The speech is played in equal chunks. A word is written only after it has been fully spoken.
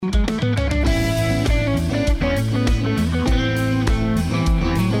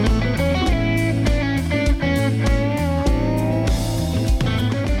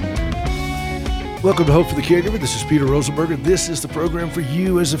Welcome to Hope for the Caregiver. This is Peter Rosenberger. This is the program for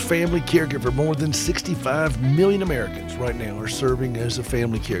you as a family caregiver. More than 65 million Americans right now are serving as a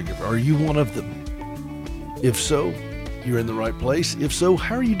family caregiver. Are you one of them? If so, you're in the right place. If so,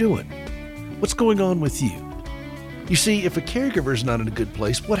 how are you doing? What's going on with you? You see, if a caregiver is not in a good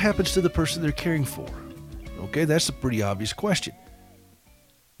place, what happens to the person they're caring for? Okay, that's a pretty obvious question.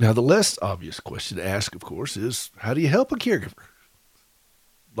 Now, the less obvious question to ask, of course, is how do you help a caregiver?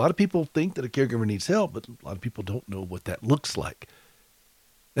 A lot of people think that a caregiver needs help, but a lot of people don't know what that looks like.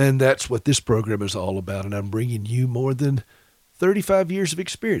 And that's what this program is all about. And I'm bringing you more than 35 years of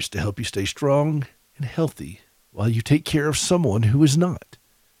experience to help you stay strong and healthy while you take care of someone who is not.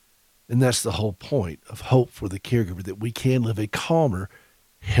 And that's the whole point of Hope for the Caregiver, that we can live a calmer,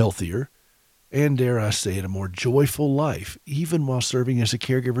 healthier, and dare I say it, a more joyful life, even while serving as a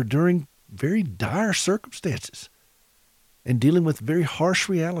caregiver during very dire circumstances and dealing with very harsh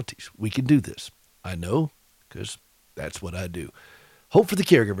realities. We can do this. I know, because that's what I do.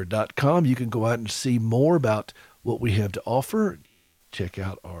 HopeForTheCaregiver.com. You can go out and see more about what we have to offer. Check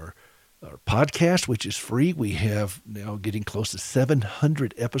out our podcast, which is free. We have now getting close to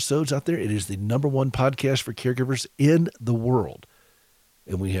 700 episodes out there. It is the number one podcast for caregivers in the world.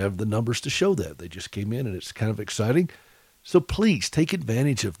 And we have the numbers to show that. They just came in, and it's kind of exciting. So please take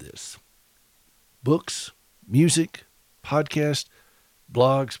advantage of this. Books, music, podcast,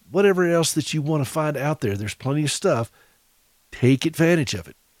 blogs, whatever else that you want to find out there. There's plenty of stuff. Take advantage of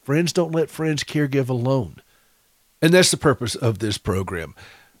it. Friends don't let friends caregive alone. And that's the purpose of this program.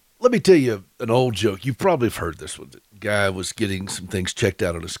 Let me tell you an old joke. You probably have heard this one. The guy was getting some things checked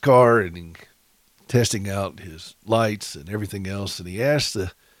out on his car and testing out his lights and everything else. And he asked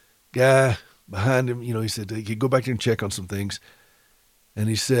the guy behind him, he said, he could go back there and check on some things. And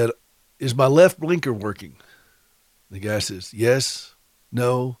he said, "Is my left blinker working?" The guy says, "Yes,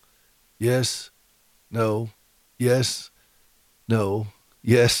 no, yes, no, yes, no,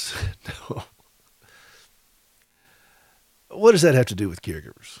 yes, no." What does that have to do with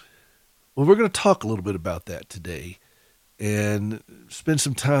caregivers? Well, we're going to talk a little bit about that today and spend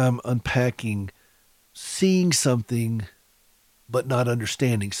some time unpacking seeing something but not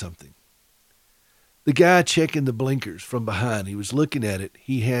understanding something. The guy checking the blinkers from behind, he was looking at it.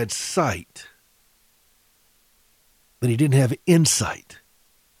 He had sight, but he didn't have insight.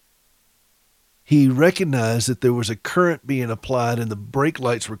 He recognized that there was a current being applied and the brake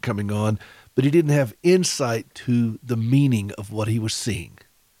lights were coming on, but he didn't have insight to the meaning of what he was seeing.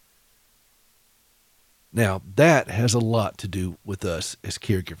 Now, that has a lot to do with us as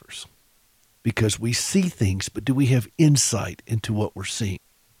caregivers, because we see things, but do we have insight into what we're seeing?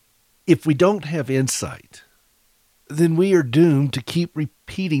 If we don't have insight, then we are doomed to keep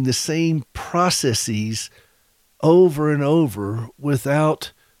repeating the same processes over and over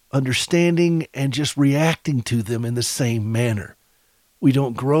without understanding and just reacting to them in the same manner. We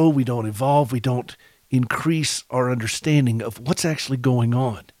don't grow, we don't evolve, we don't increase our understanding of what's actually going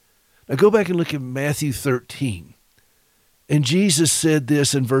on. Now go back and look at Matthew 13. And Jesus said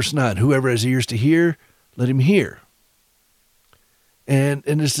this in verse 9, "Whoever has ears to hear, let him hear." And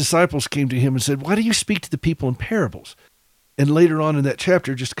his disciples came to him and said, "Why do you speak to the people in parables?" And later on in that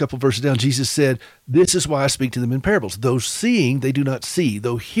chapter, just a couple verses down, Jesus said, "This is why I speak to them in parables. Though seeing, they do not see.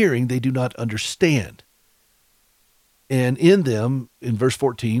 Though hearing, they do not understand." And in them, in verse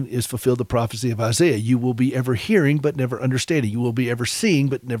 14, is fulfilled the prophecy of Isaiah. "You will be ever hearing, but never understanding. You will be ever seeing,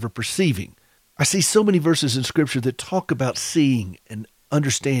 but never perceiving." I see so many verses in Scripture that talk about seeing and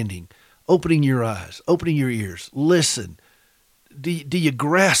understanding, opening your eyes, opening your ears. Listen. Do you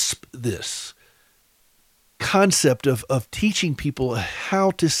grasp this concept of teaching people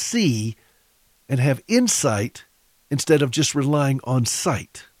how to see and have insight instead of just relying on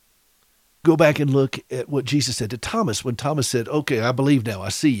sight? Go back and look at what Jesus said to Thomas when Thomas said, "Okay, I believe now, I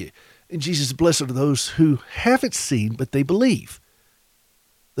see you." And Jesus said, "Blessed are those who haven't seen, but they believe."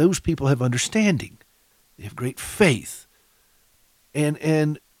 Those people have understanding. They have great faith. And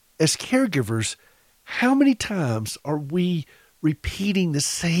as caregivers, how many times are we repeating the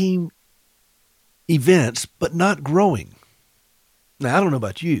same events but not growing? Now, I don't know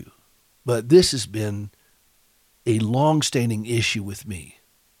about you, but this has been a long-standing issue with me.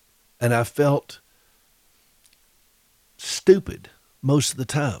 And I felt stupid most of the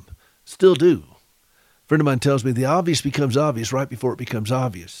time. Still do. A friend of mine tells me the obvious becomes obvious right before it becomes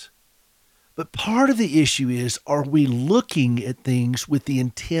obvious. But part of the issue is, are we looking at things with the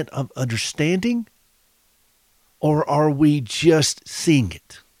intent of understanding, or are we just seeing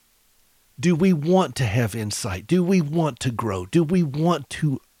it? Do we want to have insight? Do we want to grow? Do we want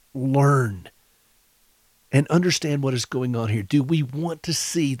to learn? and understand what is going on here. Do we want to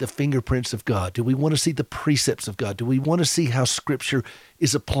see the fingerprints of God? Do we want to see the precepts of God? Do we want to see how Scripture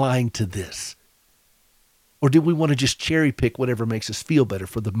is applying to this? Or do we want to just cherry pick whatever makes us feel better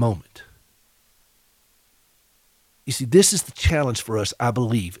for the moment? You see, this is the challenge for us, I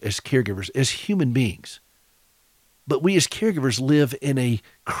believe, as caregivers, as human beings. But we as caregivers live in a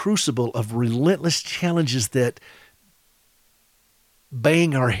crucible of relentless challenges that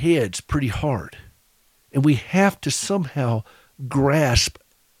bang our heads pretty hard. And we have to somehow grasp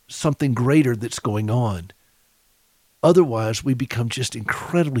something greater that's going on. Otherwise, we become just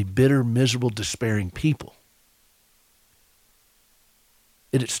incredibly bitter, miserable, despairing people.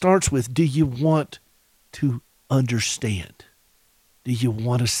 And it starts with, do you want to understand? Do you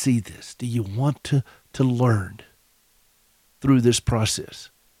want to see this? Do you want to learn through this process?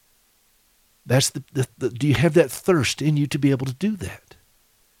 That's do you have that thirst in you to be able to do that?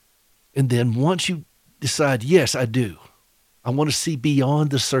 And then once you decide, yes, I do. I want to see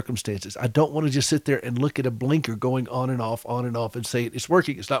beyond the circumstances. I don't want to just sit there and look at a blinker going on and off, and say, it's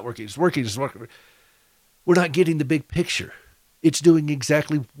working, it's not working, it's working, it's working. We're not getting the big picture. It's doing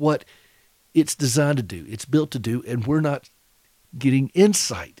exactly what it's designed to do. It's built to do, and we're not getting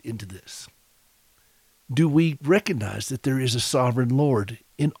insight into this. Do we recognize that there is a sovereign Lord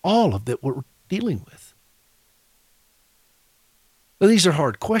in all of that we're dealing with? Now, these are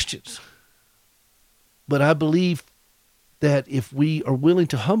hard questions, but I believe that if we are willing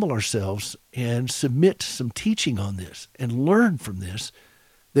to humble ourselves and submit some teaching on this and learn from this,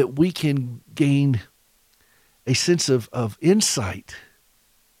 that we can gain a sense of insight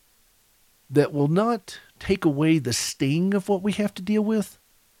that will not take away the sting of what we have to deal with,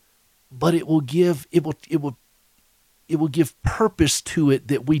 but it will give purpose to it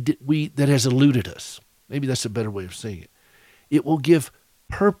that that has eluded us. Maybe that's a better way of saying it. It will give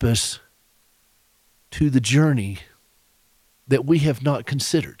purpose to the journey that we have not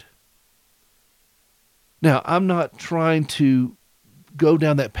considered. Now, I'm not trying to go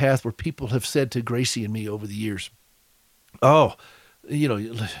down that path where people have said to Gracie and me over the years, oh, I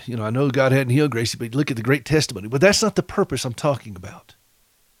know God hadn't healed Gracie, but look at the great testimony. But that's not the purpose I'm talking about.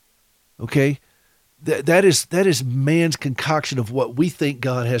 Okay? That is man's concoction of what we think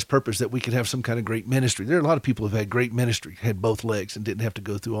God has purpose, that we could have some kind of great ministry. There are a lot of people who have had great ministry, had both legs, and didn't have to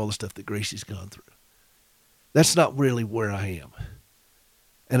go through all the stuff that Gracie's gone through. That's not really where I am.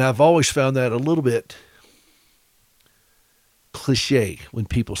 And I've always found that a little bit cliche when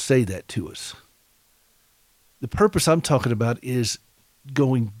people say that to us. The purpose I'm talking about is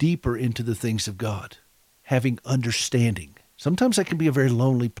going deeper into the things of God, having understanding. Sometimes that can be a very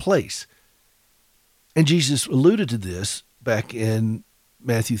lonely place. And Jesus alluded to this back in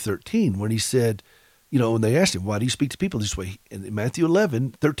Matthew 13 when he said, when they asked him, why do you speak to people this way? In Matthew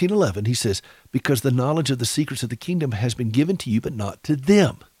 13:11, he says, because the knowledge of the secrets of the kingdom has been given to you, but not to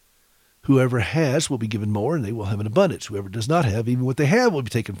them. Whoever has will be given more, and they will have an abundance. Whoever does not have, even what they have will be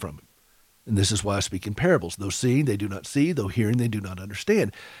taken from him. And this is why I speak in parables. Though seeing, they do not see. Though hearing, they do not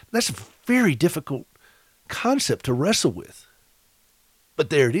understand. That's a very difficult concept to wrestle with. But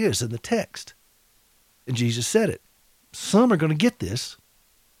there it is in the text. And Jesus said it. Some are going to get this.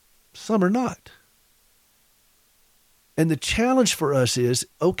 Some are not. And the challenge for us is,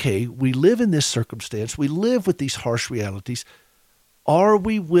 okay, we live in this circumstance. We live with these harsh realities. Are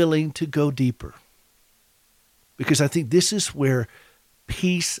we willing to go deeper? Because I think this is where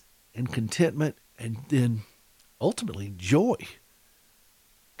peace and contentment and then ultimately joy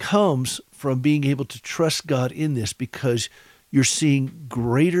comes from being able to trust God in this, because you're seeing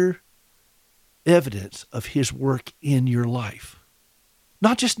greater evidence of his work in your life.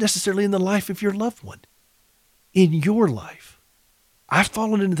 Not just necessarily in the life of your loved one, in your life. I've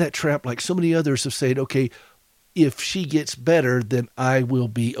fallen into that trap like so many others have said, okay, if she gets better, then I will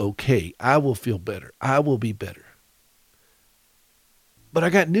be okay. I will feel better. I will be better. But I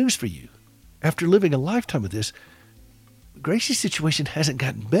got news for you. After living a lifetime of this, Gracie's situation hasn't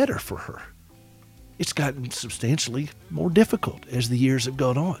gotten better for her. It's gotten substantially more difficult as the years have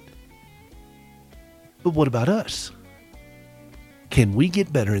gone on. But what about us? Can we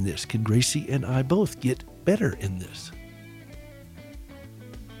get better in this? Can Gracie and I both get better in this?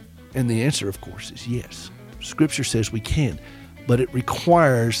 And the answer, of course, is yes. Scripture says we can, but it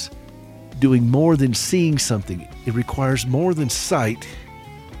requires doing more than seeing something. It requires more than sight.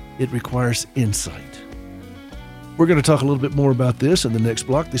 It requires insight. We're going to talk a little bit more about this in the next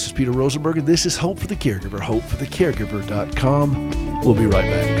block. This is Peter Rosenberger. This is Hope for the Caregiver, hopeforthecaregiver.com. We'll be right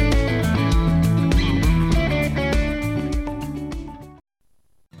back.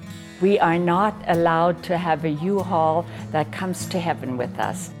 We are not allowed to have a U-Haul that comes to heaven with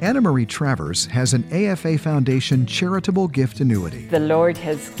us. Anna Marie Travers has an AFA Foundation charitable gift annuity. The Lord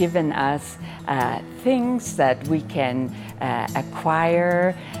has given us things that we can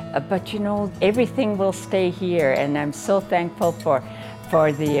acquire, but everything will stay here, and I'm so thankful for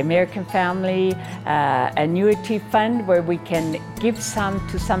the American Family Annuity Fund, where we can give some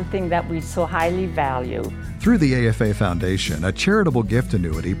to something that we so highly value. Through the AFA Foundation, a charitable gift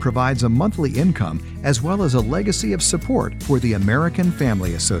annuity provides a monthly income as well as a legacy of support for the American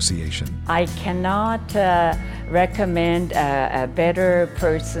Family Association. I cannot recommend a better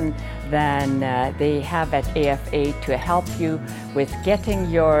person than they have at AFA to help you with getting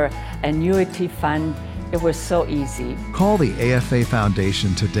your annuity fund. It was so easy. Call the AFA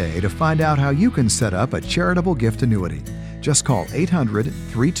Foundation today to find out how you can set up a charitable gift annuity. Just call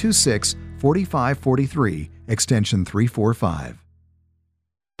 800-326-4543, extension 345.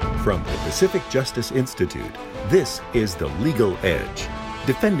 From the Pacific Justice Institute, this is The Legal Edge,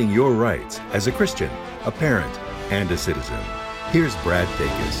 defending your rights as a Christian, a parent, and a citizen. Here's Brad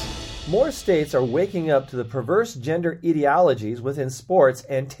Dacus. More states are waking up to the perverse gender ideologies within sports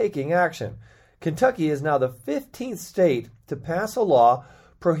and taking action. Kentucky is now the 15th state to pass a law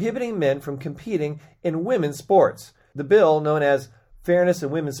prohibiting men from competing in women's sports. The bill, known as Fairness in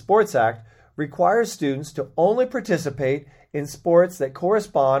Women's Sports Act, requires students to only participate in sports that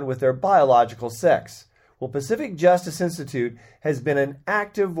correspond with their biological sex. Well, Pacific Justice Institute has been an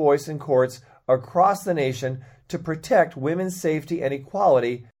active voice in courts across the nation to protect women's safety and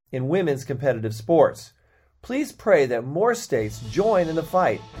equality in women's competitive sports. Please pray that more states join in the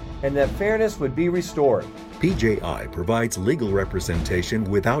fight and that fairness would be restored. PJI provides legal representation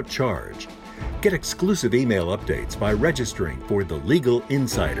without charge. Get exclusive email updates by registering for The Legal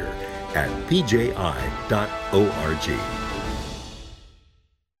Insider at pji.org.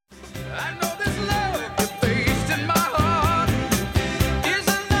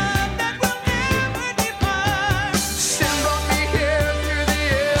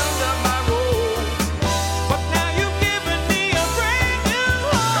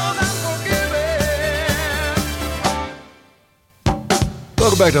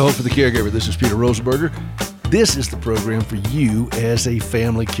 Welcome back to Hope for the Caregiver. This is Peter Rosenberger. This is the program for you as a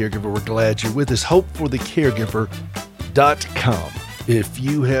family caregiver. We're glad you're with us. HopeForTheCaregiver.com. If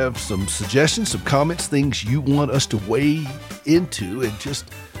you have some suggestions, some comments, things you want us to weigh into and just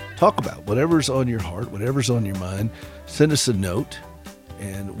talk about, whatever's on your heart, whatever's on your mind, send us a note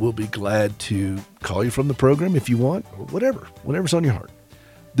and we'll be glad to call you from the program if you want, or whatever's on your heart.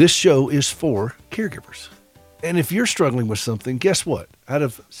 This show is for caregivers. And if you're struggling with something, guess what? Out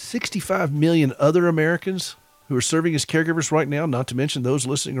of 65 million other Americans who are serving as caregivers right now, not to mention those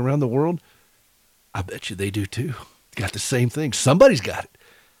listening around the world, I bet you they do too. Got the same thing. Somebody's got it.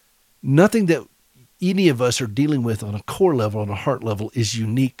 Nothing that any of us are dealing with on a core level, on a heart level, is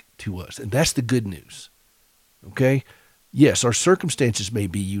unique to us. And that's the good news. Okay? Yes, our circumstances may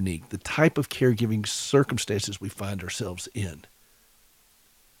be unique, the type of caregiving circumstances we find ourselves in.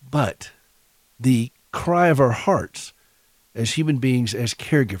 But the cry of our hearts as human beings, as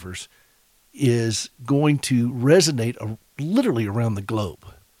caregivers, is going to resonate literally around the globe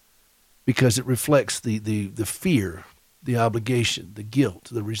because it reflects the fear, the obligation, the guilt,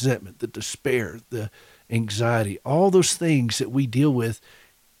 the resentment, the despair, the anxiety, all those things that we deal with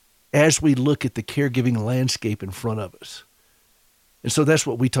as we look at the caregiving landscape in front of us. And so that's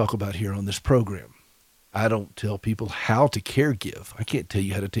what we talk about here on this program. I don't tell people how to caregive. I can't tell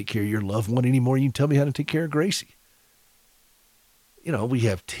you how to take care of your loved one anymore. You can tell me how to take care of Gracie. We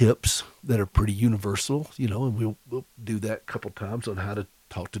have tips that are pretty universal, and we'll do that a couple times on how to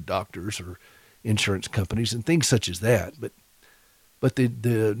talk to doctors or insurance companies and things such as that. But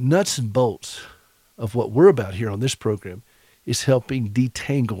the nuts and bolts of what we're about here on this program is helping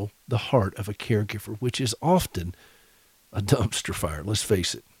detangle the heart of a caregiver, which is often a dumpster fire, let's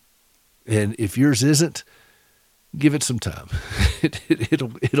face it. And if yours isn't, give it some time.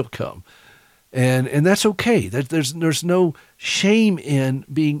 It'll come. And that's okay. There's no shame in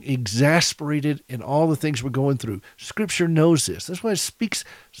being exasperated in all the things we're going through. Scripture knows this. That's why it speaks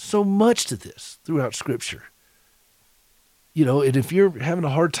so much to this throughout Scripture. And if you're having a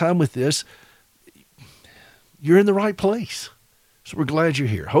hard time with this, you're in the right place. So we're glad you're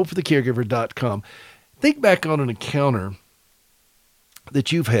here. HopeForTheCaregiver.com. Think back on an encounter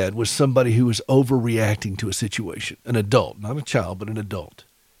that you've had with somebody who is overreacting to a situation, an adult, not a child, but an adult.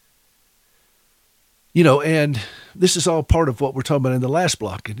 And this is all part of what we're talking about in the last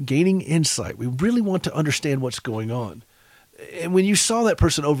block, gaining insight. We really want to understand what's going on. And when you saw that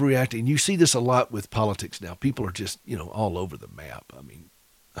person overreacting, you see this a lot with politics now. People are just, all over the map. I mean,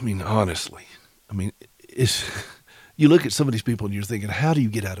 I mean, honestly, I mean, you look at some of these people and you're thinking, how do you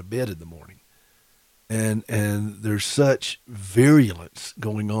get out of bed in the morning? And there's such virulence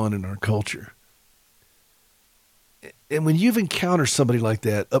going on in our culture. And when you've encountered somebody like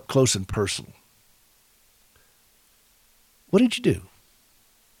that up close and personal, what did you do?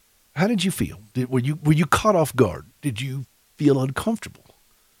 How did you feel? Were you caught off guard? Did you feel uncomfortable?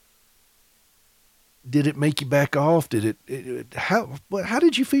 Did it make you back off? How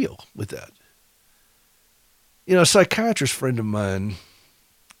did you feel with that? You know, a psychiatrist friend of mine,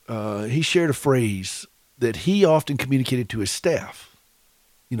 he shared a phrase that he often communicated to his staff,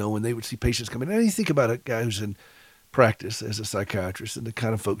 you know, when they would see patients come in. And you think about a guy who's in practice as a psychiatrist and the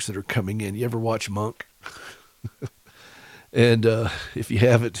kind of folks that are coming in. You ever watch Monk? And if you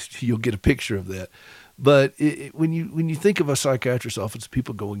haven't, you'll get a picture of that. But when you think of a psychiatrist's office,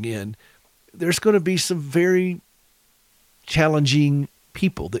 people going in, there's going to be some very challenging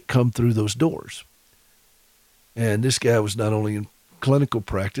people that come through those doors. And this guy was not only in clinical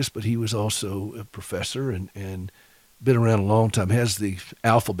practice, but he was also a professor and been around a long time, has the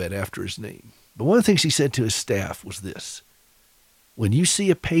alphabet after his name. But one of the things he said to his staff was this: when you see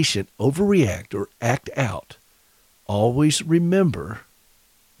a patient overreact or act out, always remember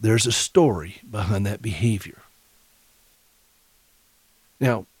there's a story behind that behavior.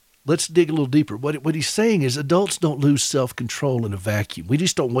 Now, let's dig a little deeper. What he's saying is adults don't lose self-control in a vacuum. We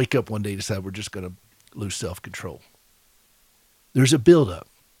just don't wake up one day and decide we're just going to lose self-control. There's a buildup,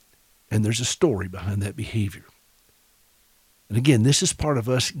 and there's a story behind that behavior. And again, this is part of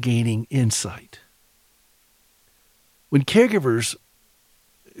us gaining insight. When caregivers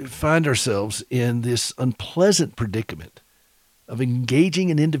find ourselves in this unpleasant predicament of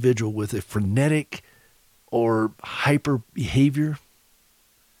engaging an individual with a frenetic or hyper behavior,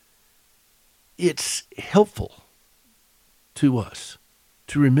 it's helpful to us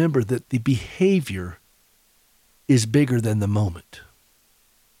to remember that the behavior is bigger than the moment.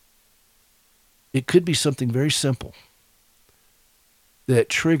 It could be something very simple that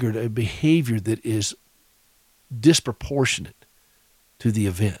triggered a behavior that is disproportionate to the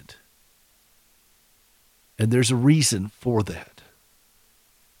event. And there's a reason for that.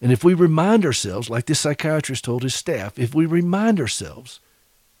 And if we remind ourselves, like this psychiatrist told his staff, if we remind ourselves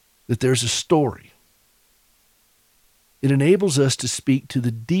that there's a story, it enables us to speak to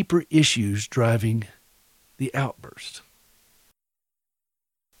the deeper issues driving the outburst.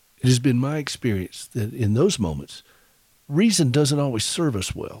 It has been my experience that in those moments, reason doesn't always serve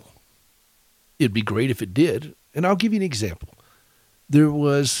us well. It'd be great if it did, and I'll give you an example. There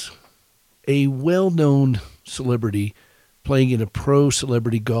was a well-known celebrity playing in a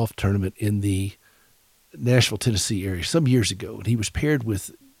pro-celebrity golf tournament in the Nashville, Tennessee area some years ago, and he was paired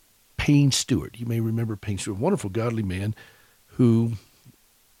with Payne Stewart. You may remember Payne Stewart, a wonderful, godly man who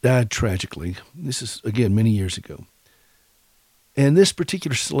died tragically. This is, again, many years ago. And this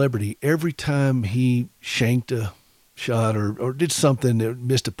particular celebrity, every time he shanked a shot or did something, or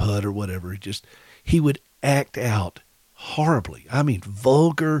missed a putt or whatever, he would act out horribly. I mean,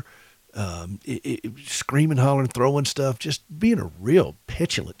 vulgar, screaming, hollering, throwing stuff, just being a real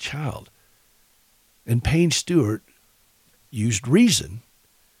petulant child. And Payne Stewart used reason,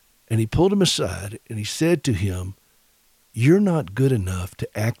 and he pulled him aside and he said to him, "You're not good enough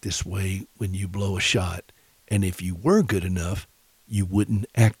to act this way when you blow a shot. And if you were good enough, you wouldn't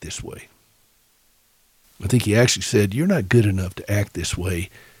act this way." I think he actually said, "You're not good enough to act this way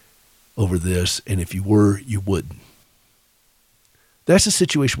over this. And if you were, you wouldn't." That's a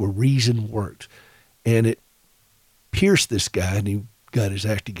situation where reason worked. And it pierced this guy, and he got his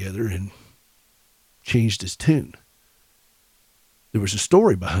act together and changed his tune. There was a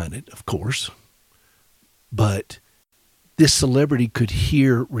story behind it, of course, but this celebrity could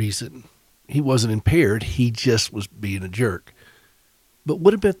hear reason. He wasn't impaired. He just was being a jerk. But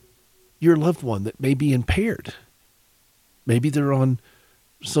what about your loved one that may be impaired? Maybe they're on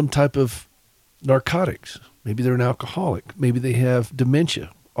some type of narcotics. Maybe they're an alcoholic. Maybe they have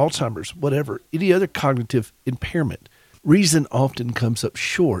dementia, Alzheimer's, whatever, any other cognitive impairment. Reason often comes up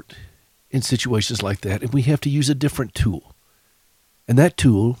short in situations like that, and we have to use a different tool. And that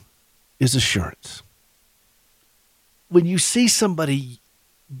tool is assurance. When you see somebody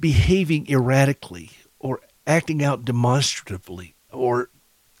behaving erratically or acting out demonstratively, or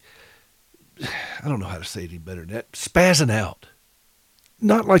I don't know how to say it any better than that, spazzing out,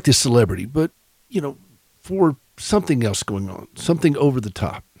 not like this celebrity, but, for something else going on, something over the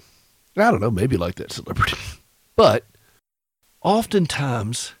top. I don't know, maybe like that celebrity. But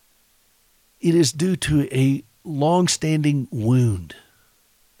oftentimes it is due to a long-standing wound.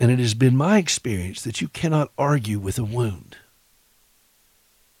 And it has been my experience that you cannot argue with a wound.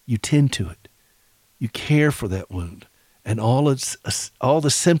 You tend to it. You care for that wound and all the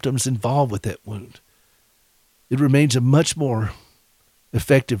symptoms involved with that wound. It remains a much more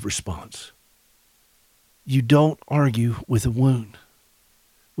effective response. You don't argue with a wound.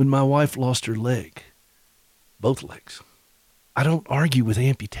 When my wife lost her leg, both legs, I don't argue with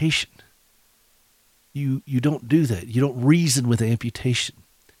amputation. You don't do that. You don't reason with amputation.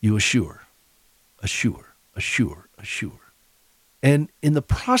 You assure. And in the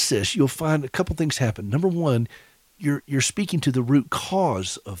process, you'll find a couple things happen. Number one, you're speaking to the root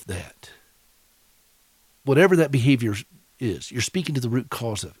cause of that. Whatever that behavior is, you're speaking to the root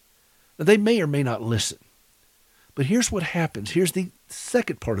cause of it. Now, they may or may not listen. But here's what happens. Here's the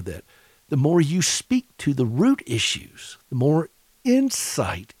second part of that. The more you speak to the root issues, the more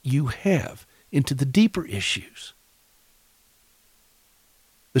insight you have into the deeper issues,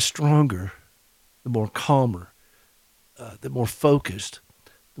 the stronger, the more calmer, the more focused,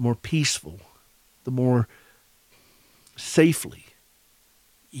 the more peaceful, the more safely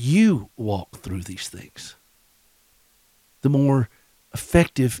you walk through these things. The more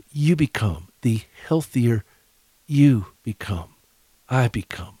effective you become, the healthier you become, I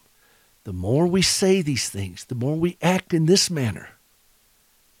become. The more we say these things, the more we act in this manner,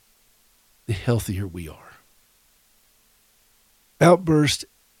 the healthier we are. Outbursts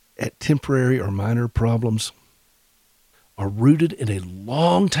at temporary or minor problems are rooted in a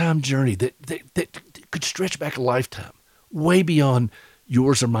long-time journey that could stretch back a lifetime, way beyond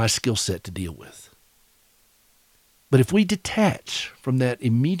yours or my skill set to deal with. But if we detach from that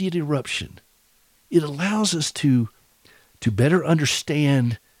immediate eruption, it allows us to better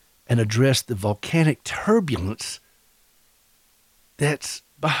understand and address the volcanic turbulence that's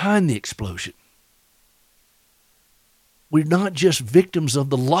behind the explosion. We're not just victims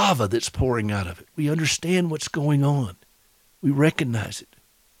of the lava that's pouring out of it. We understand what's going on. We recognize it.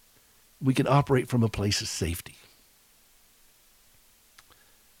 We can operate from a place of safety.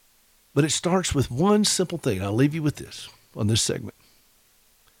 But it starts with one simple thing. I'll leave you with this on this segment.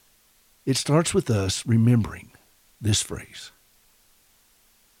 It starts with us remembering this phrase.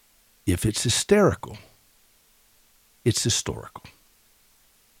 If it's hysterical, it's historical.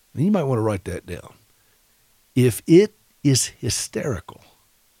 And you might want to write that down. If it is hysterical,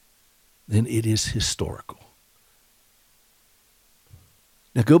 then it is historical.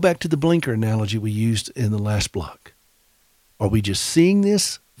 Now go back to the blinker analogy we used in the last block. Are we just seeing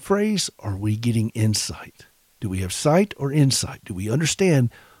this phrase, or are we getting insight? Do we have sight or insight? Do we understand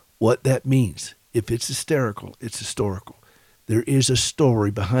what that means? If it's hysterical, it's historical. There is a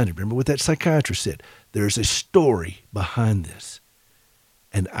story behind it. Remember what that psychiatrist said. There's a story behind this.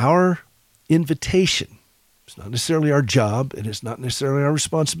 And our invitation, it's not necessarily our job and it's not necessarily our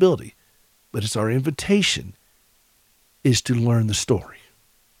responsibility, but it's our invitation, is to learn the story,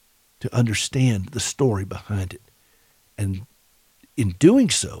 to understand the story behind it. And in doing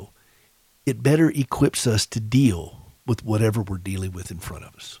so, it better equips us to deal with whatever we're dealing with in front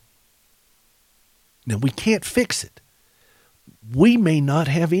of us. Now, we can't fix it. We may not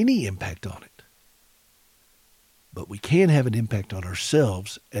have any impact on it, but we can have an impact on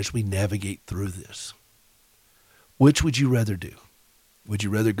ourselves as we navigate through this. Which would you rather do? Would you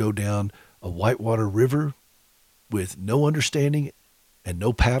rather go down a whitewater river with no understanding and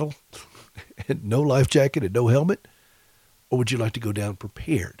no paddle and no life jacket and no helmet? Or would you like to go down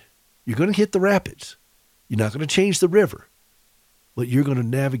prepared? You're going to hit the rapids. You're not going to change the river, but you're going to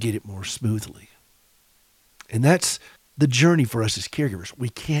navigate it more smoothly. And that's the journey for us as caregivers. We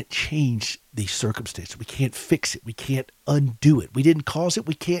can't change these circumstances. We can't fix it. We can't undo it. We didn't cause it.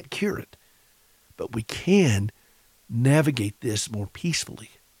 We can't cure it. But we can navigate this more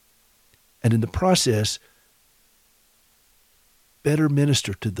peacefully. And in the process, better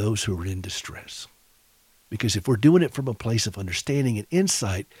minister to those who are in distress. Because if we're doing it from a place of understanding and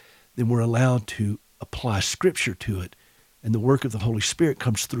insight, then we're allowed to apply Scripture to it. And the work of the Holy Spirit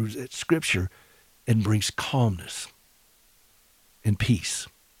comes through that Scripture and brings calmness and peace.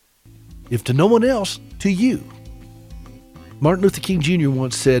 If to no one else, to you. Martin Luther King Jr.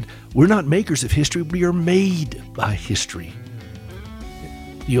 once said, "We're not makers of history, we are made by history."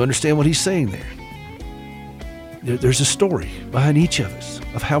 Do you understand what he's saying there? There's a story behind each of us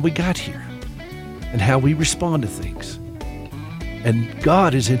of how we got here and how we respond to things. And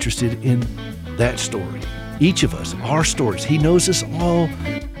God is interested in that story. Each of us, our stories. He knows us all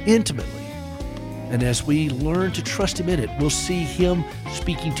intimately. And as we learn to trust Him in it, we'll see Him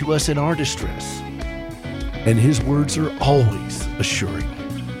speaking to us in our distress. And His words are always assuring.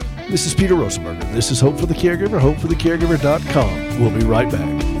 This is Peter Rosenberger. This is Hope for the Caregiver, hopeforthecaregiver.com. We'll be right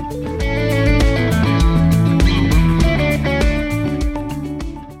back.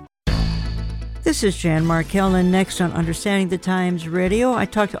 This is Jan Markell, and next on Understanding the Times Radio, I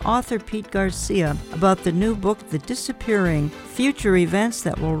talked to author Pete Garcia about the new book, The Disappearing: Future Events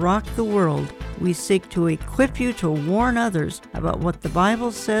That Will Rock the World. We seek to equip you to warn others about what the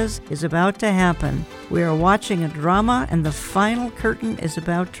Bible says is about to happen. We are watching a drama, and the final curtain is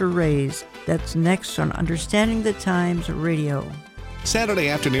about to raise. That's next on Understanding the Times Radio. Saturday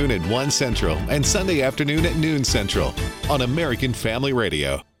afternoon at 1 Central and Sunday afternoon at noon Central on American Family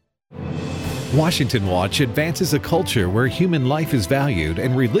Radio. Washington Watch advances a culture where human life is valued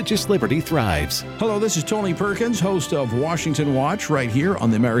and religious liberty thrives. Hello, this is Tony Perkins, host of Washington Watch, right here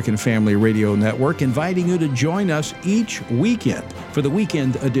on the American Family Radio Network, inviting you to join us each weekend for the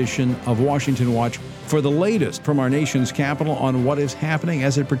weekend edition of Washington Watch for the latest from our nation's capital on what is happening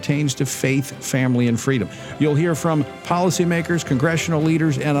as it pertains to faith, family, and freedom. You'll hear from policymakers, congressional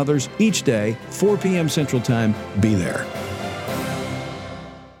leaders, and others each day, 4 p.m. Central Time. Be there.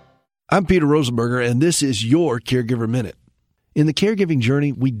 I'm Peter Rosenberger, and this is your Caregiver Minute. In the caregiving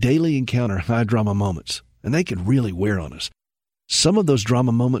journey, we daily encounter high drama moments, and they can really wear on us. Some of those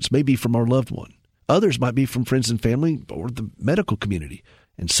drama moments may be from our loved one. Others might be from friends and family or the medical community.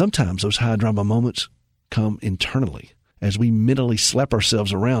 And sometimes those high drama moments come internally as we mentally slap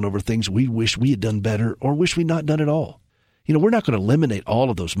ourselves around over things we wish we had done better or wish we'd not done at all. You know, we're not going to eliminate all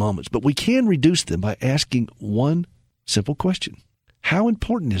of those moments, but we can reduce them by asking one simple question. How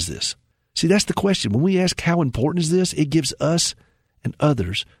important is this? See, that's the question. When we ask how important is this, it gives us and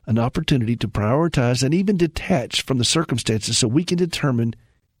others an opportunity to prioritize and even detach from the circumstances so we can determine,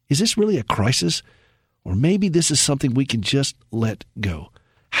 is this really a crisis? Or maybe this is something we can just let go.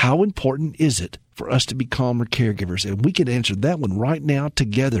 How important is it for us to be calmer caregivers? And we can answer that one right now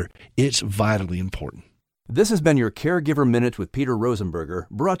together. It's vitally important. This has been your Caregiver Minute with Peter Rosenberger,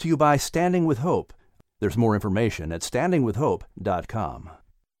 brought to you by Standing with Hope. There's more information at standingwithhope.com.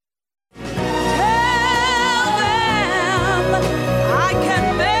 I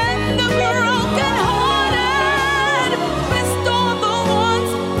can mend the broken-hearted, restore the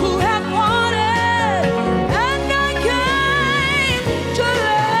ones who have parted, and I came to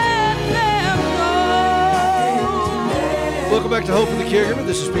let them go. Welcome back to Hope for the Caregiver.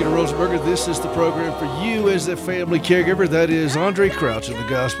 This is Peter Rosenberger. This is the program for you as a family caregiver. That is Andre Crouch of the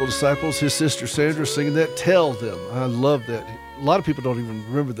Gospel Disciples, his sister Sandra singing that, Tell Them. I love that. A lot of people don't even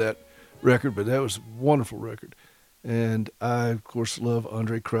remember that record, but that was a wonderful record. And I, of course, love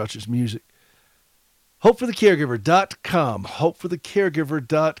Andre Crouch's music. HopeForTheCaregiver.com.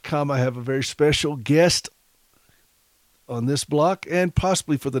 HopeForTheCaregiver.com. I have a very special guest on this block and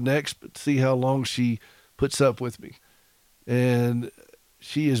possibly for the next, but see how long she puts up with me. And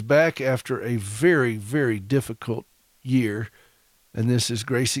she is back after a very, very difficult year. And this is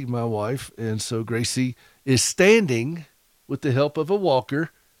Gracie, my wife. And so Gracie is standing with the help of a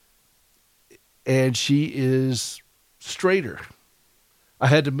walker, and she is straighter. I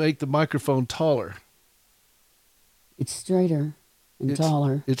had to make the microphone taller. It's straighter and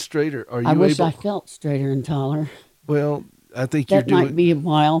taller. It's straighter. Are you I wish able? I felt straighter and taller. Well, I think you're doing... That might be a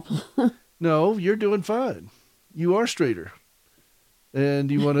while. No, you're doing fine. You are straighter. And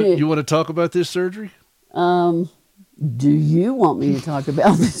you want to talk about this surgery? Do you want me to talk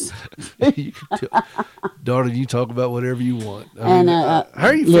about this? Darling, you talk about whatever you want. How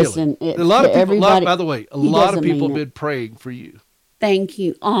are you feeling? A lot of people, by the way, a lot of people have been praying for you. Thank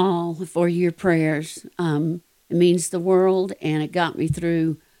you all for your prayers. It means the world, and it got me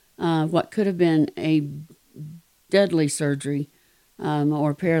through what could have been a deadly surgery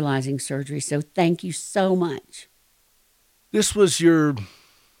or paralyzing surgery. So thank you so much. This was your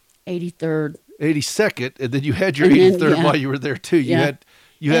 83rd. 82nd, and then you had your 83rd while you were there too. You had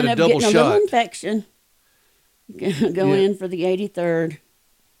a double shot. A little infection going in for the 83rd.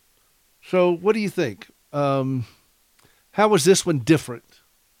 So what do you think? How was this one different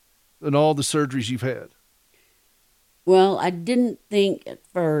than all the surgeries you've had? Well, I didn't think at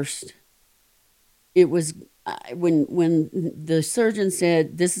first it was when the surgeon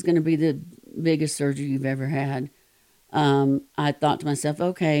said this is going to be the biggest surgery you've ever had. I thought to myself,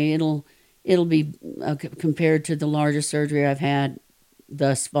 okay, it'll be compared to the largest surgery I've had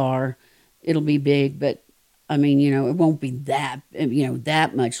thus far. It'll be big, but I mean, it won't be that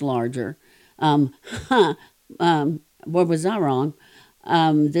much larger. What was I wrong?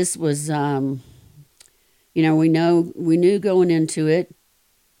 This was, we knew going into it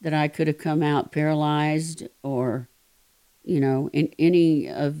that I could have come out paralyzed or, in any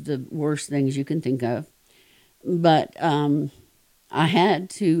of the worst things you can think of. But I had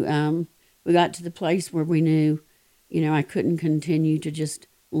to, we got to the place where we knew, I couldn't continue to just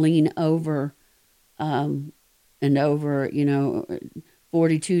lean over and over,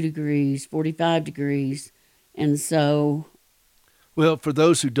 42 degrees, 45 degrees. And so. Well, for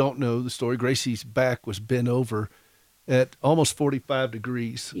those who don't know the story, Gracie's back was bent over at almost 45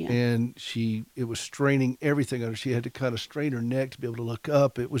 degrees, and it was straining everything under. She had to kind of strain her neck to be able to look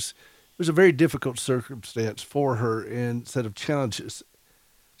up. It was a very difficult circumstance for her and set of challenges.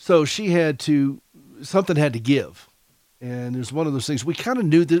 So something had to give. And it was one of those things we kind of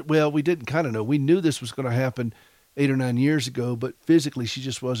knew that, well, we didn't kind of know. We knew this was going to happen 8 or 9 years ago, but physically she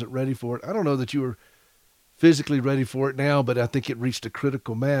just wasn't ready for it. I don't know that you were physically ready for it now, but I think it reached a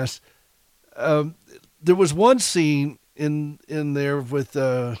critical mass. There was one scene in there with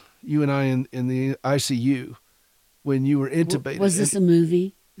you and I in the ICU when you were intubated. Was this a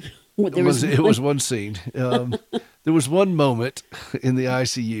movie? It was one scene. There was one moment in the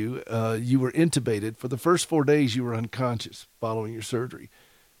ICU. You were intubated. For the first 4 days, you were unconscious following your surgery.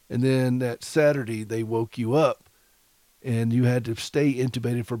 And then that Saturday, they woke you up, and you had to stay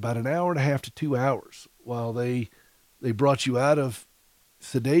intubated for about an hour and a half to 2 hours while they brought you out of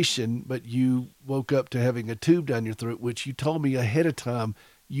sedation, but you woke up to having a tube down your throat, which you told me ahead of time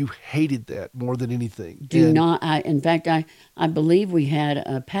you hated that more than anything. In fact, I believe we had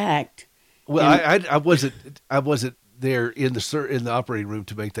a pact. Well, I wasn't there in the operating room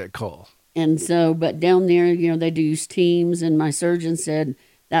to make that call. And so, but down there, they do use Teams, and my surgeon said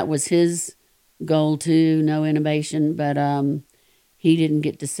that was his goal too, no intubation, but he didn't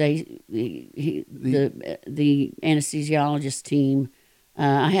get to say the anesthesiologist team.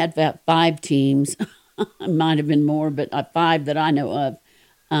 I had about 5 teams, it might have been more, but 5 that I know of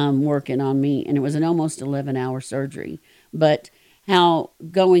working on me, and it was an almost 11-hour surgery. But how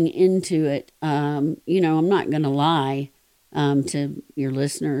going into it, I'm not going to lie to your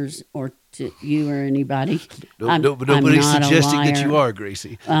listeners or to you or anybody. Nobody's suggesting that you are,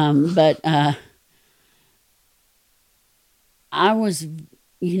 Gracie. But I was,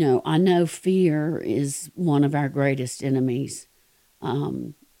 I know fear is one of our greatest enemies.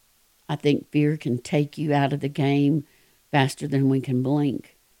 I think fear can take you out of the game faster than we can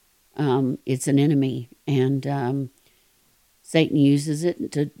blink. It's an enemy, and Satan uses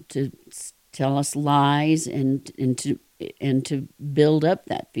it to tell us lies and to build up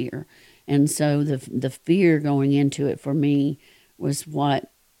that fear. And so the fear going into it for me was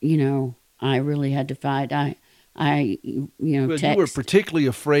what I really had to fight. You were particularly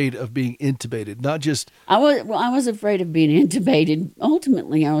afraid of being intubated, not just. I was afraid of being intubated.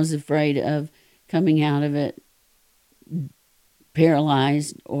 Ultimately, I was afraid of coming out of it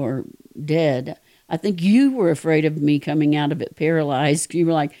paralyzed or dead. I think you were afraid of me coming out of it paralyzed. You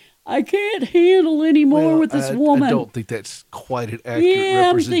were like, I can't handle anymore with this woman. I don't think that's quite an accurate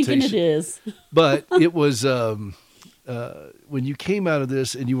representation. I'm thinking it is. But it was when you came out of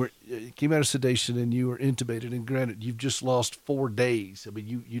this and you came out of sedation and you were intubated, and granted, you've just lost 4 days. I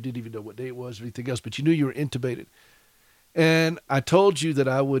mean, you didn't even know what day it was or anything else, but you knew you were intubated. And I told you that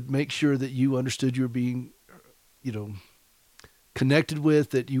I would make sure that you understood you were being, connected with,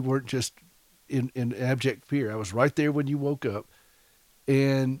 that you weren't just in abject fear. I was right there when you woke up,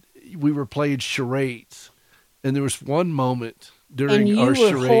 and we were playing charades. And there was one moment during our charades.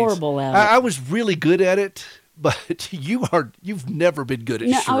 And you were horrible at it. I was really good at it. But you've never been good at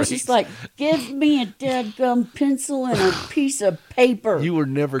charades. I was just like, give me a dadgum pencil and a piece of paper. You were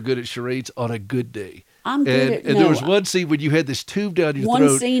never good at charades on a good day. I'm good at. And there was one scene when you had this tube down your throat.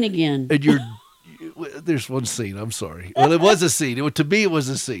 One scene again. And there's one scene. I'm sorry. Well, it was a scene. To me, it was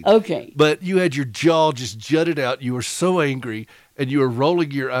a scene. Okay. But you had your jaw just jutted out. You were so angry, and you were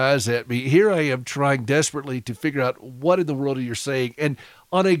rolling your eyes at me. Here I am trying desperately to figure out what in the world you're saying. And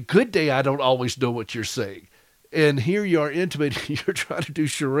on a good day, I don't always know what you're saying. And here you are intubated, you're trying to do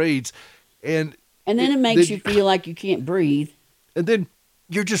charades. And then it makes you feel like you can't breathe. And then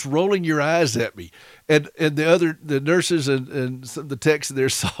you're just rolling your eyes at me. And the nurses and some of the techs there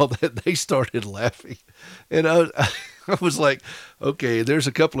saw that, they started laughing. And I was like, okay, there's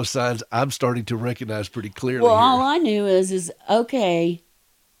a couple of signs I'm starting to recognize pretty clearly. Well, here. all I knew is okay,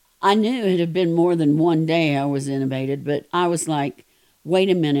 I knew it had been more than 1 day I was intubated, but I was like, wait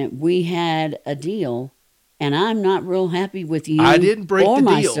a minute, we had a deal. And I'm not real happy with you. I didn't break or the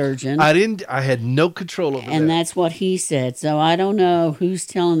my deal. surgeon. I had no control over that. And that's what he said. So I don't know who's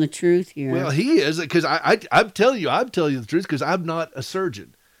telling the truth here. Well, he is, because I'm telling you the truth, because I'm not a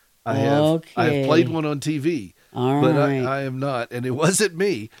surgeon. I have played one on TV, but I am not, and it wasn't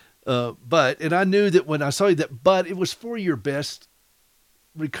me. And I knew that when I saw you but it was for your best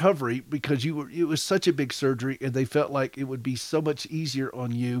recovery, because it was such a big surgery, and they felt like it would be so much easier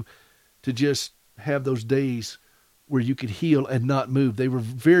on you to just have those days where you could heal and not move. They were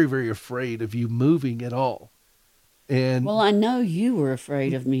very, very afraid of you moving at all. And well, I know you were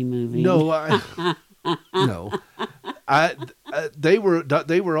afraid of me moving. no, no, they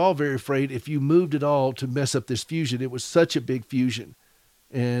were all very afraid if you moved at all to mess up this fusion. It was such a big fusion.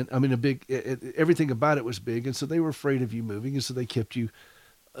 And I mean, everything about it was big. And so they were afraid of you moving. And so they kept you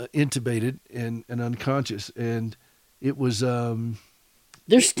intubated and unconscious. And it was,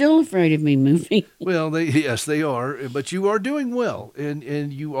 they're still afraid of me moving. Well, yes, they are, but you are doing well,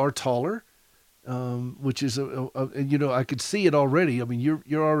 and you are taller, which is and I could see it already. I mean,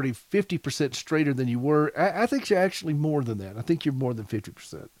 you're already 50% straighter than you were. I think you're actually more than that. I think you're more than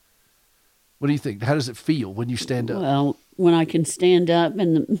 50%. What do you think? How does it feel when you stand up? Well, when I can stand up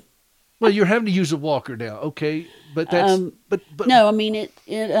and well, you're having to use a walker now, okay? But that's but no, I mean it.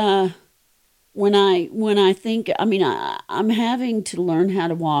 When I think, I mean, I'm having to learn how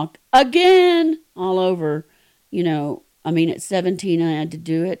to walk again all over, I mean, at 17, I had to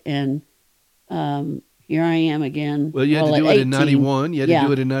do it. And here I am again. Well, you had to do it in 91. You had to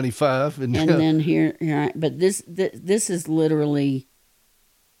do it in 95. And then here but this is literally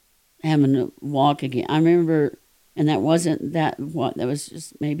having to walk again. I remember, and that wasn't that was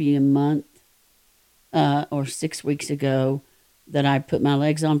just maybe a month or 6 weeks ago that I put my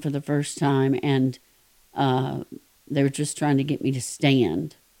legs on for the first time, and they were just trying to get me to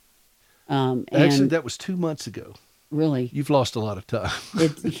stand. Actually, that was 2 months ago. Really? You've lost a lot of time.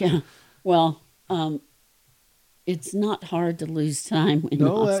 Yeah. Well, it's not hard to lose time in the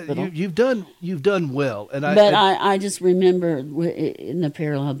hospital. You've done well, and I just remember in the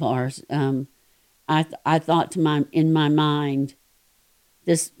parallel bars, I thought in my mind,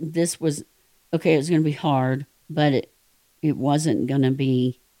 this was okay. It was going to be hard, but it wasn't going to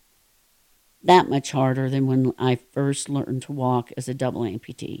be that much harder than when I first learned to walk as a double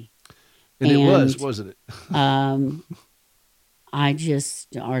amputee. And it was, wasn't it? I just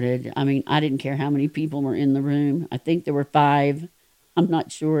started. I mean, I didn't care how many people were in the room. I think there were 5. I'm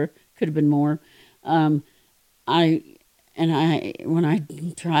not sure. Could have been more. When I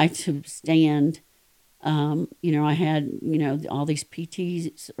tried to stand, I had, all these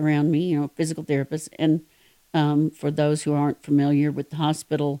PTs around me, physical therapists. And for those who aren't familiar with the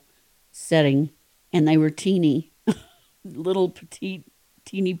hospital setting, and they were teeny, little petite,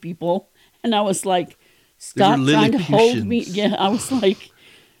 teeny people. And I was like, stop trying to hold me. Yeah, I was like,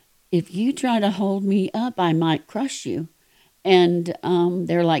 if you try to hold me up, I might crush you. And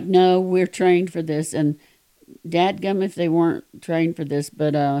they're like, no, we're trained for this. And dadgum if they weren't trained for this,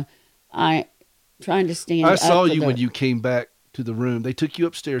 but I trying to stand up. I saw you when you came back to the room. They took you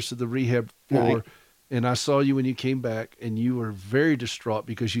upstairs to the rehab floor, right. And I saw you when you came back, and you were very distraught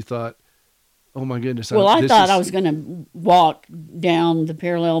because you thought, oh my goodness. Well, I thought I was going to walk down the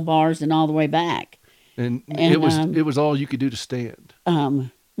parallel bars and all the way back. And it was all you could do to stand.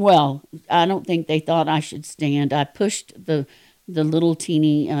 Well, I don't think they thought I should stand. I pushed the little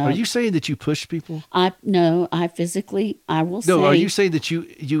teeny. Are you saying that you pushed people? No, I physically, I will say. No, are you saying that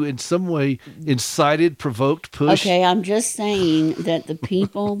you in some way incited, provoked, pushed? Okay, I'm just saying that the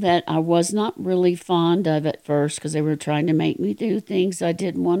people that I was not really fond of at first, because they were trying to make me do things I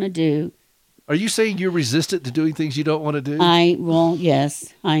didn't want to do. Are you saying you're resistant to doing things you don't want to do? Well,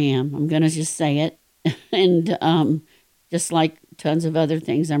 yes, I am. I'm going to just say it. And just like tons of other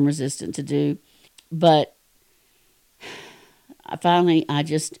things I'm resistant to do. But I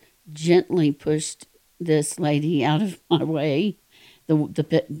just gently pushed this lady out of my way,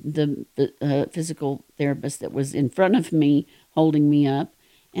 the physical therapist that was in front of me holding me up.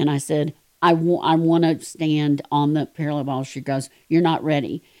 And I said, I want to stand on the parallel bars. She goes, you're not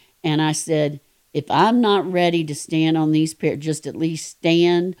ready. And I said, if I'm not ready to stand on these just at least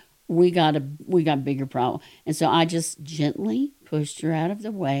stand, we got a bigger problem. And so I just gently pushed her out of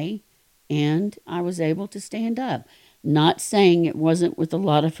the way, and I was able to stand up. Not saying it wasn't with a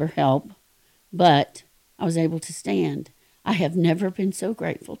lot of her help, but I was able to stand. I have never been so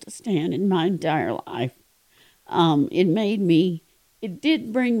grateful to stand in my entire life. It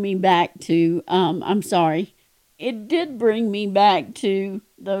did bring me back to, it did bring me back to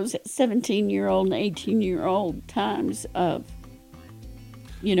those 17-year-old and 18-year-old times of,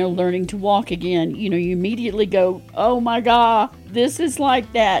 learning to walk again. You immediately go, oh my God, this is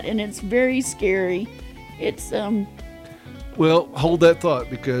like that. And it's very scary. It's, Well, hold that thought,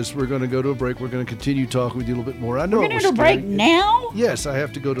 because we're going to go to a break. We're going to continue talking with you a little bit more. I know we're going to go to a break now? Yes, I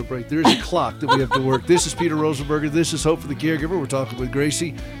have to go to a break. There is a clock that we have to work. This is Peter Rosenberger. This is Hope for the Caregiver. We're talking with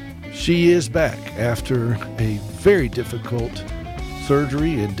Gracie. She is back after a very difficult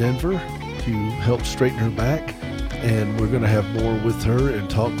surgery in Denver to help straighten her back. And we're going to have more with her and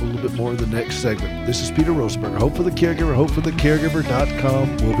talk a little bit more in the next segment. This is Peter Rosenberger. Hope for the Caregiver,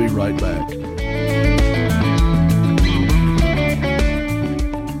 hopeforthecaregiver.com. We'll be right back.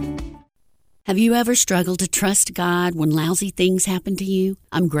 Have you ever struggled to trust God when lousy things happen to you?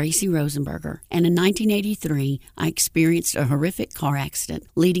 I'm Gracie Rosenberger, and in 1983, I experienced a horrific car accident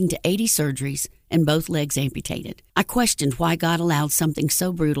leading to 80 surgeries and both legs amputated. I questioned why God allowed something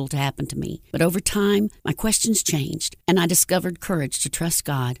so brutal to happen to me. But over time, my questions changed, and I discovered courage to trust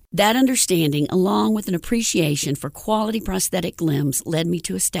God. That understanding, along with an appreciation for quality prosthetic limbs, led me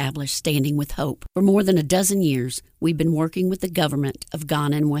to establish Standing with Hope. For more than a dozen years, we've been working with the government of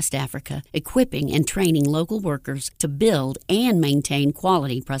Ghana and West Africa, equipping and training local workers to build and maintain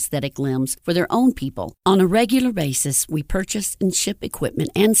quality prosthetic limbs for their own people. On a regular basis, we purchase and ship equipment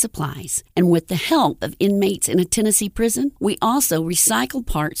and supplies, and with the help of inmates in a Tennessee prison, we also recycle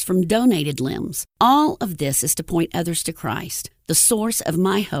parts from donated limbs. All of this is to point others to Christ, the source of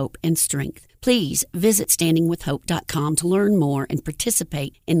my hope and strength. Please visit standingwithhope.com to learn more and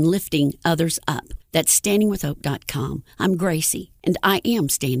participate in lifting others up. That's standingwithhope.com. I'm Gracie, and I am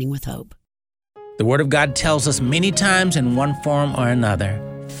Standing with Hope. The Word of God tells us many times in one form or another,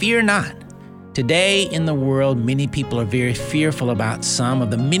 fear not. Today in the world, many people are very fearful about some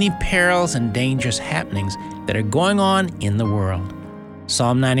of the many perils and dangerous happenings that are going on in the world.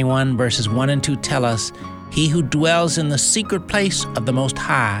 Psalm 91 verses 1 and 2 tell us, "He who dwells in the secret place of the Most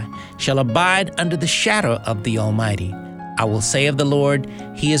High shall abide under the shadow of the Almighty. I will say of the Lord,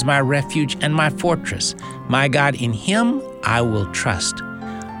 He is my refuge and my fortress. My God, in Him I will trust."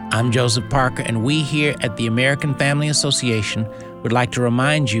 I'm Joseph Parker, and we here at the American Family Association would like to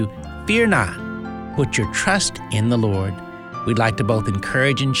remind you, fear not. Put your trust in the Lord. We'd like to both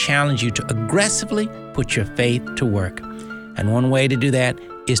encourage and challenge you to aggressively put your faith to work. And one way to do that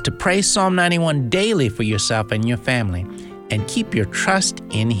is to pray Psalm 91 daily for yourself and your family, and keep your trust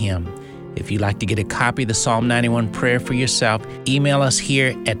in Him. If you'd like to get a copy of the Psalm 91 prayer for yourself, email us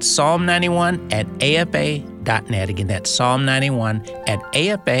here at psalm91@afa.net. Again, that's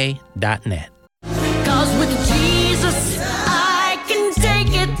psalm91@afa.net. 'Cause with Jesus, I can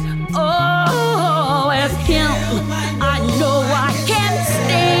take it. Oh, with Him, I know I can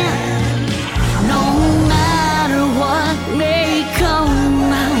stand. No matter what may come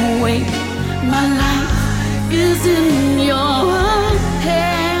my way, my life is in your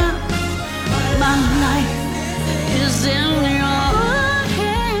hand. My life is in your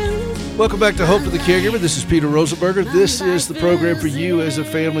hand. Welcome back to Hope for the Caregiver. This is Peter Rosenberger. This is the program for you as a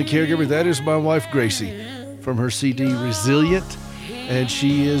family caregiver. That is my wife, Gracie, from her CD, Resilient. And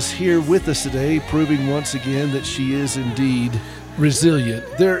she is here with us today, proving once again that she is indeed resilient.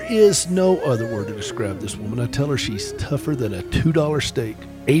 There is no other word to describe this woman. I tell her she's tougher than a $2 steak.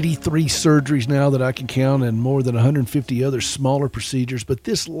 83 surgeries now that I can count, and more than 150 other smaller procedures. But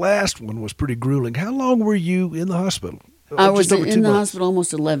this last one was pretty grueling. How long were you in the hospital? I was in the hospital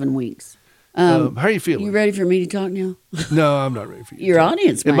almost 11 weeks. How are you feeling? You ready for me to talk now? No, I'm not ready for you. Your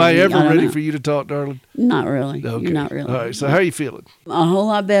audience might Am I be. ever I don't ready know. for you to talk, darling? Not really. Okay. You're not really. All right, so how are you feeling? A whole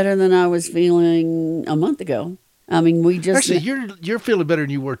lot better than I was feeling a month ago. I mean, we just... Actually, you're feeling better than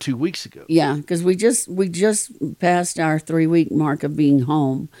you were 2 weeks ago. Yeah, because we just passed our 3-week mark of being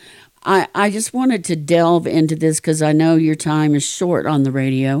home. I just wanted to delve into this because I know your time is short on the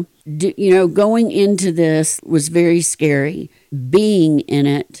radio. Going into this was very scary. Being in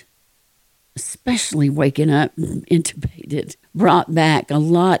it, especially waking up intubated, brought back a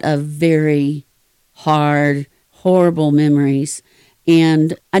lot of very hard, horrible memories.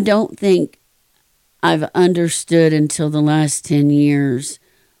 And I don't think I've understood until the last 10 years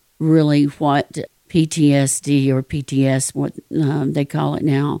really what PTSD or PTS, what they call it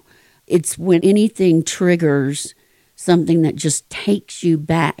now. It's when anything triggers something that just takes you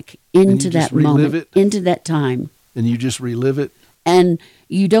back into that moment, into that time. And you just relive it? And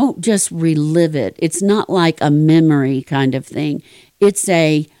you don't just relive it. It's not like a memory kind of thing. It's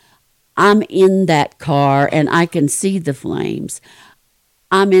I'm in that car and I can see the flames.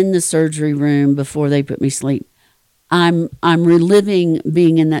 I'm in the surgery room before they put me to sleep. I'm reliving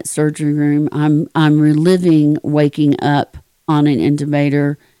being in that surgery room. I'm reliving waking up on an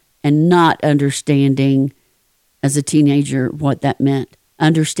intubator and not understanding as a teenager what that meant.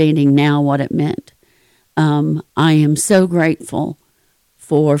 Understanding now what it meant. I am so grateful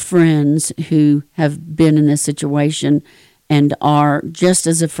for friends who have been in this situation and are just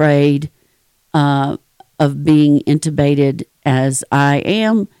as afraid of being intubated as I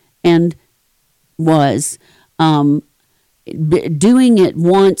am and was. Doing it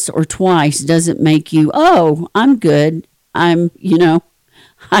once or twice doesn't make you, oh, I'm good. I'm good.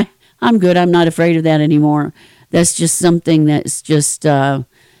 I'm not afraid of that anymore. That's just something that's just,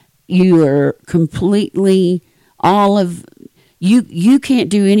 you are completely, you can't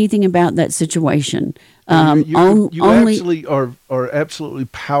do anything about that situation. You actually are absolutely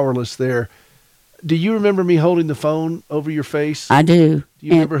powerless there. Do you remember me holding the phone over your face? I do. Do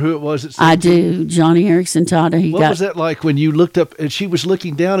you remember who it was that said I do. Johnny Erickson Tata. What was that like when you looked up and she was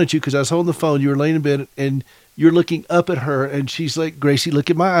looking down at you because I was holding the phone, you were laying in bed and you're looking up at her and she's like, Gracie, look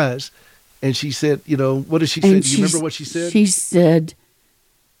at my eyes. And she said, what did she say? Do you remember what she said? She said,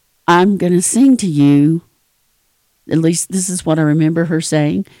 I'm going to sing to you. At least this is what I remember her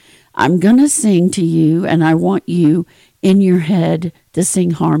saying. I'm going to sing to you and I want you in your head to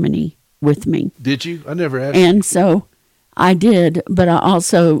sing harmony with me. Did you? I never asked. And so I did, but I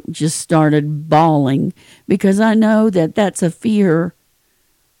also just started bawling because I know that that's a fear.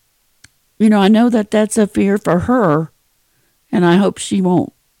 I know that that's a fear for her, and I hope she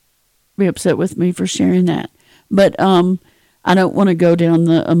won't be upset with me for sharing that. But I don't want to go down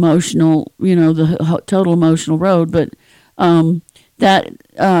the emotional, the total emotional road, but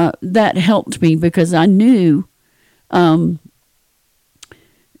that helped me because I knew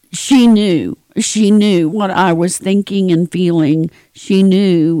she knew what I was thinking and feeling. She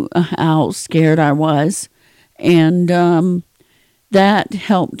knew how scared I was. And that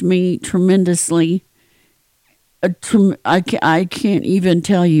helped me tremendously. I can't even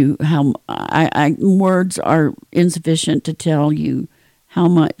tell you how words are insufficient to tell you how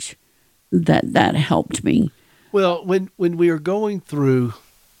much that helped me. Well, when we are going through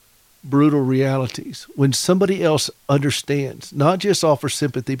brutal realities, when somebody else understands, not just offers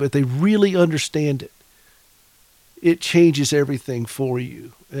sympathy, but they really understand it, it changes everything for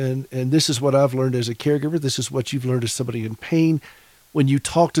you. And this is what I've learned as a caregiver. This is what you've learned as somebody in pain. When you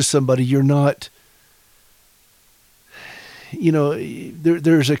talk to somebody, you're not,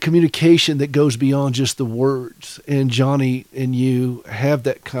 there's a communication that goes beyond just the words. And Johnny and you have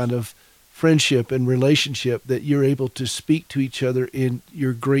that kind of friendship and relationship that you're able to speak to each other in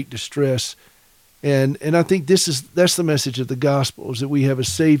your great distress. And I think that's the message of the gospel, is that we have a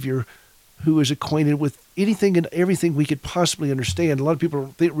Savior who is acquainted with anything and everything we could possibly understand. A lot of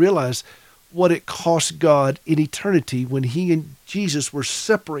people don't realize what it cost God in eternity when he and Jesus were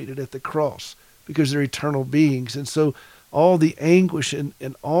separated at the cross, because they're eternal beings. And so all the anguish and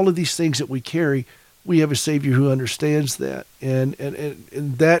all of these things that we carry, we have a Savior who understands that. And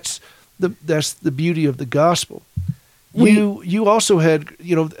that's the beauty of the gospel. You also had,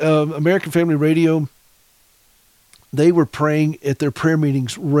 American Family Radio, they were praying at their prayer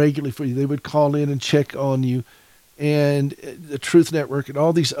meetings regularly for you. They would call in and check on you. And the Truth Network and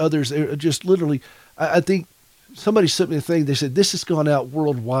all these others, they're just literally, I think somebody sent me a thing. They said, this has gone out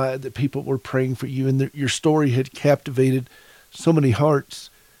worldwide, that people were praying for you, and your story had captivated so many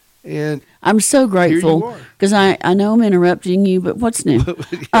hearts. And I'm so grateful, because I know I'm interrupting you, but what's new?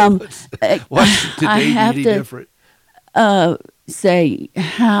 What's today I have be to different? Say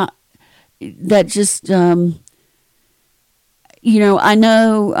how that just, I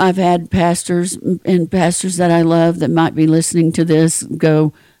know I've had pastors that I love that might be listening to this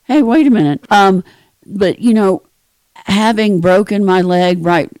go, hey, wait a minute. But, having broken my leg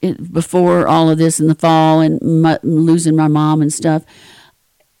right before all of this in the fall and losing my mom and stuff,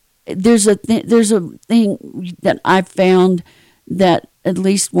 there's a thing that I've found that, at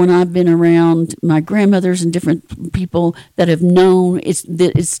least when I've been around my grandmothers and different people that have known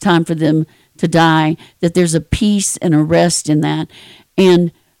it's time for them to die, that there's a peace and a rest in that.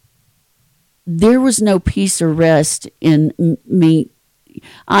 And there was no peace or rest in me.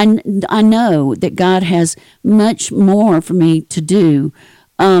 I know that God has much more for me to do,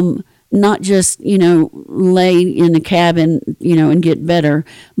 not just, lay in a cabin, and get better,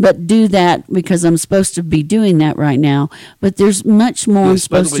 but do that because I'm supposed to be doing that right now. But there's much more I'm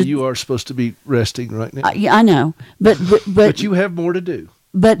supposed to. You are supposed to be resting right now. I know, but you have more to do.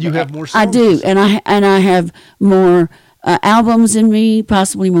 But you have more songs. I do, and I have more albums in me,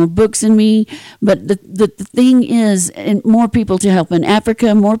 possibly more books in me. But the thing is, and more people to help in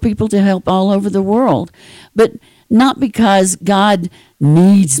Africa, more people to help all over the world. But not because God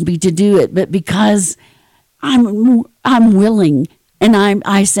needs me to do it, but because I'm willing, and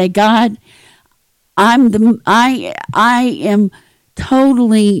I say, God, I am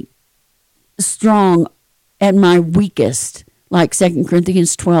totally strong at my weakest, like 2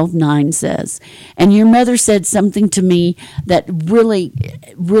 Corinthians 12:9 says. And your mother said something to me that really,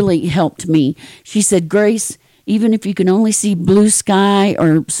 really helped me. She said, Grace, even if you can only see blue sky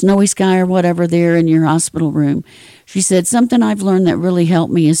or snowy sky or whatever there in your hospital room, she said, something I've learned that really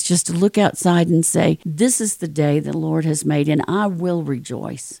helped me is just to look outside and say, this is the day the Lord has made, and I will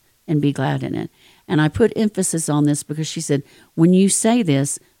rejoice and be glad in it. And I put emphasis on this because she said, when you say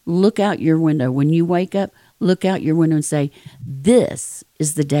this, look out your window. When you wake up, look out your window and say, this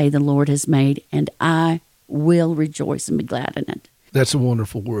is the day the Lord has made, and I will rejoice and be glad in it. That's a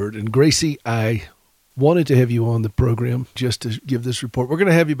wonderful word. And Gracie, I wanted to have you on the program just to give this report. We're going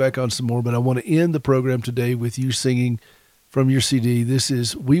to have you back on some more, but I want to end the program today with you singing from your CD. This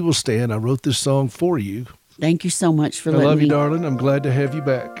is We Will Stand. I wrote this song for you. Thank you so much for letting me. I love you, darling. I'm glad to have you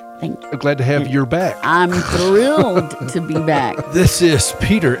back. Thank you. I'm glad to have your back. I'm thrilled to be back. This is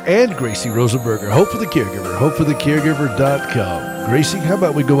Peter and Gracie Rosenberger. Hope for the Caregiver. HopeForTheCaregiver.com. Gracie, how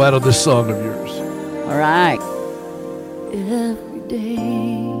about we go out on this song of yours? All right. Every day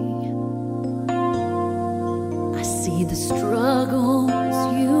I see the struggles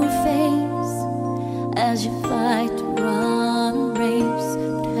you face as you fight to run a race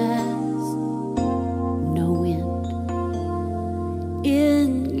that has no end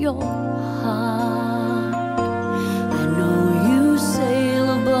in your heart. I know you sail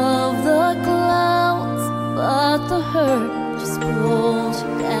above the clouds, but the hurt just pulls you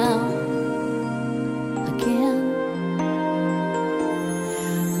down again.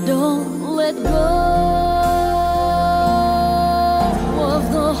 Don't let go of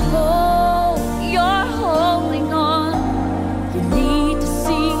the hope you're holding on. You need to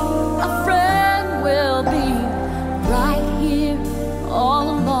see a friend will be right here all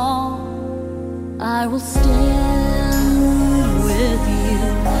along. I will stand with you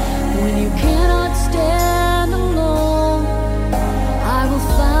when you cannot stand alone. I will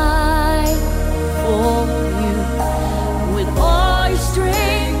fight for you when all your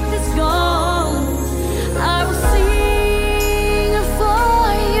strength is gone. I will sing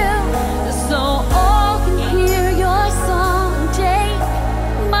for you so all can hear your song. Take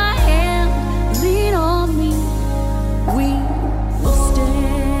my hand, lean on me, we will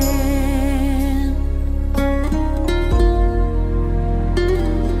stand.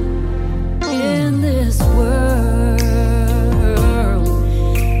 In this world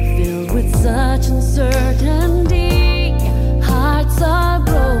filled with such uncertainty, hearts are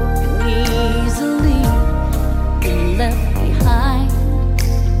broken easily and left behind.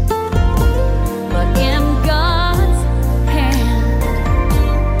 But in God's hand,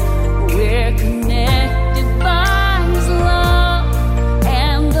 we're connected by His love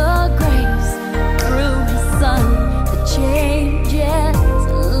and the grace through His Son that changes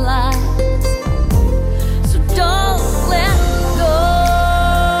lives. So don't let go,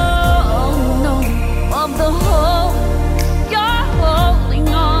 no, of the hope you're holding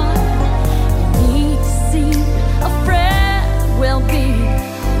on. You need to see a friend will be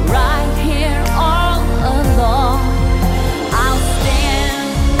right here all along. I'll stand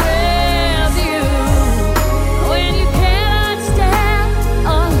with you when you cannot stand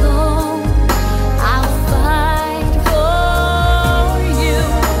alone. I'll fight for you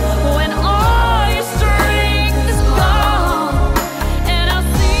when all your strength is gone. And I'll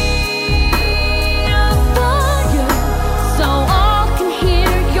sing for you so all can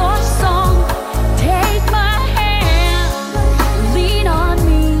hear your song. Take my hand, lean on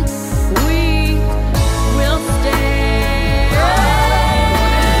me, we will stand.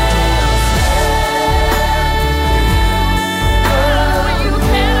 When you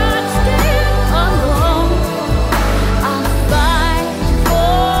cannot stand alone, I'll fight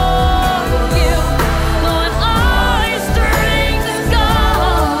for you when all your strength is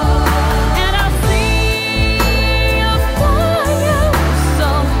gone. And I'll sing for you so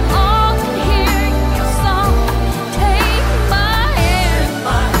all can hear your song. Take my hand,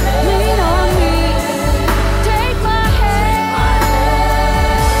 lean on me. Take my hand.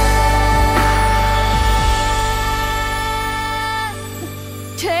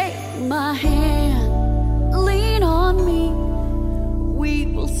 Take my hand, lean on me. We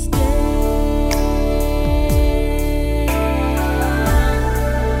will stand.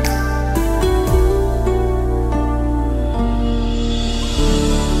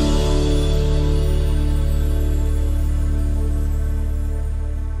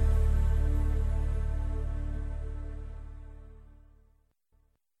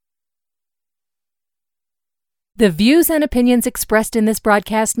 The views and opinions expressed in this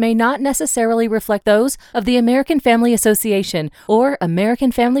broadcast may not necessarily reflect those of the American Family Association or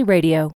American Family Radio.